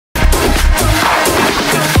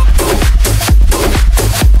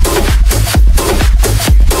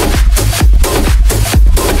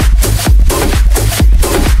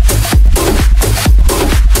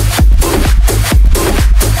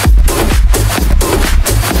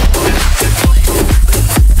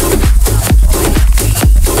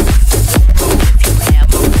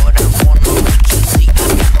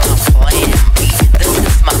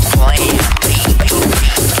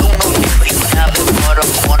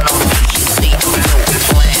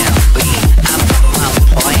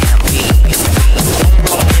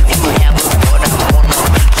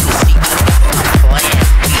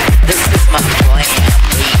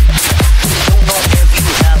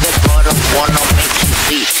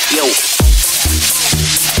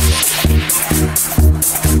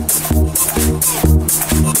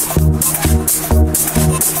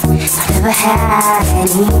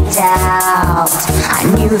any doubt. I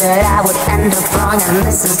knew that I would end up wrong, and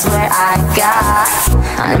this is where I got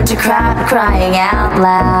into crying out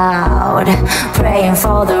loud, praying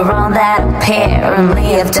for the wrong that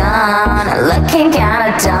apparently I've done. Looking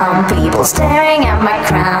kinda dumb, people staring at my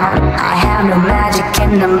crown. I have no magic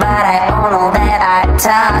kingdom, but I own all that I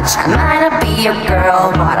touch. I might not be your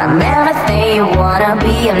girl, but I'm everything you wanna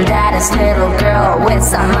be. I'm daddy's little girl with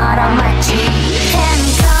some mud on my cheek. And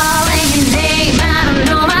calling your name, I don't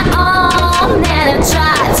know my own. And I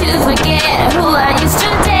try to forget who I used to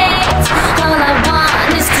date. All I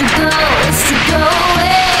want is to go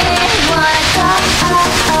away. Wanna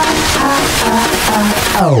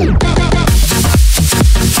go,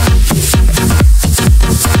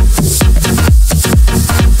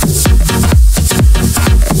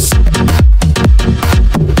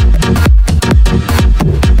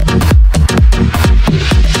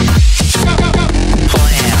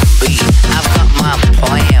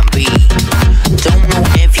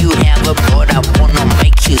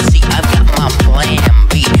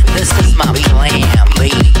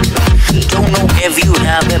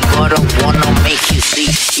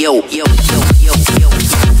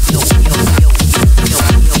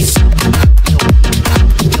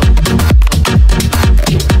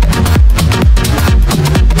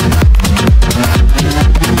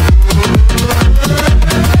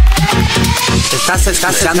 Estás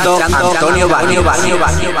escuchando Antonio Barrios.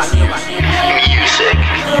 Music.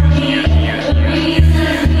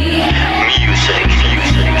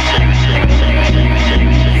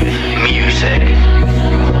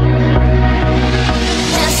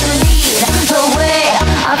 just lead the way.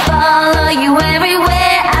 I follow you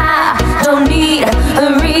everywhere. I don't need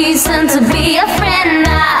a reason to be a friend.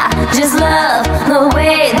 I just love the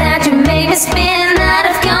way that you make me spin out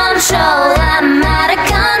of control. I'm out of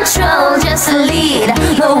control. Just lead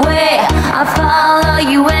the way. I follow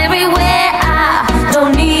you everywhere. I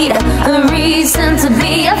don't need a reason to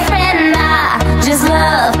be a friend. I just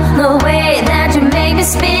love the way that you make me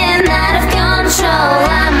spin out of control.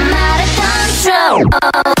 I'm out of control.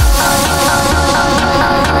 I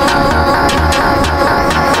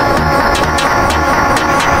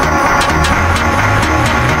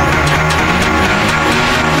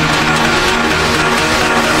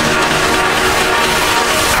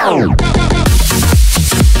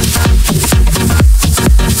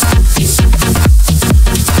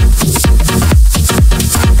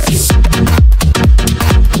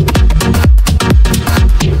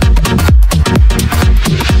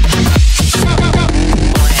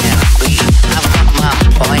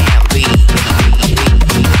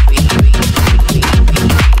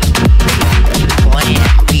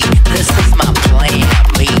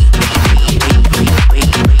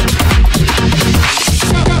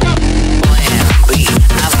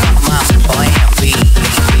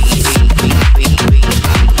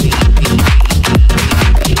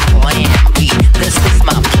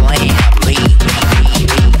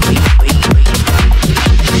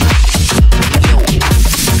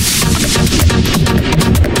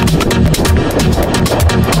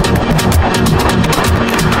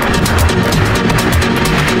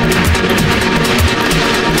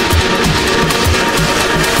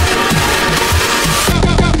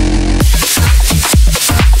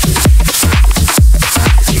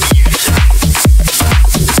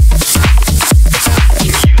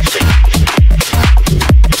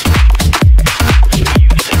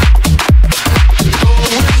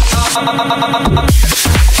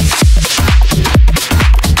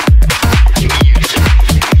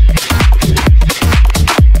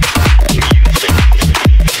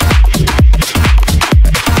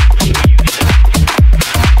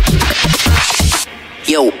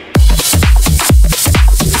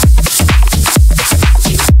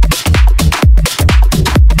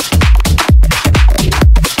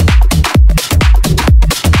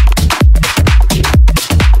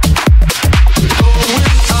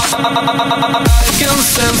can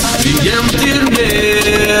sense the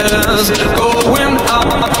emptiness going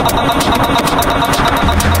up.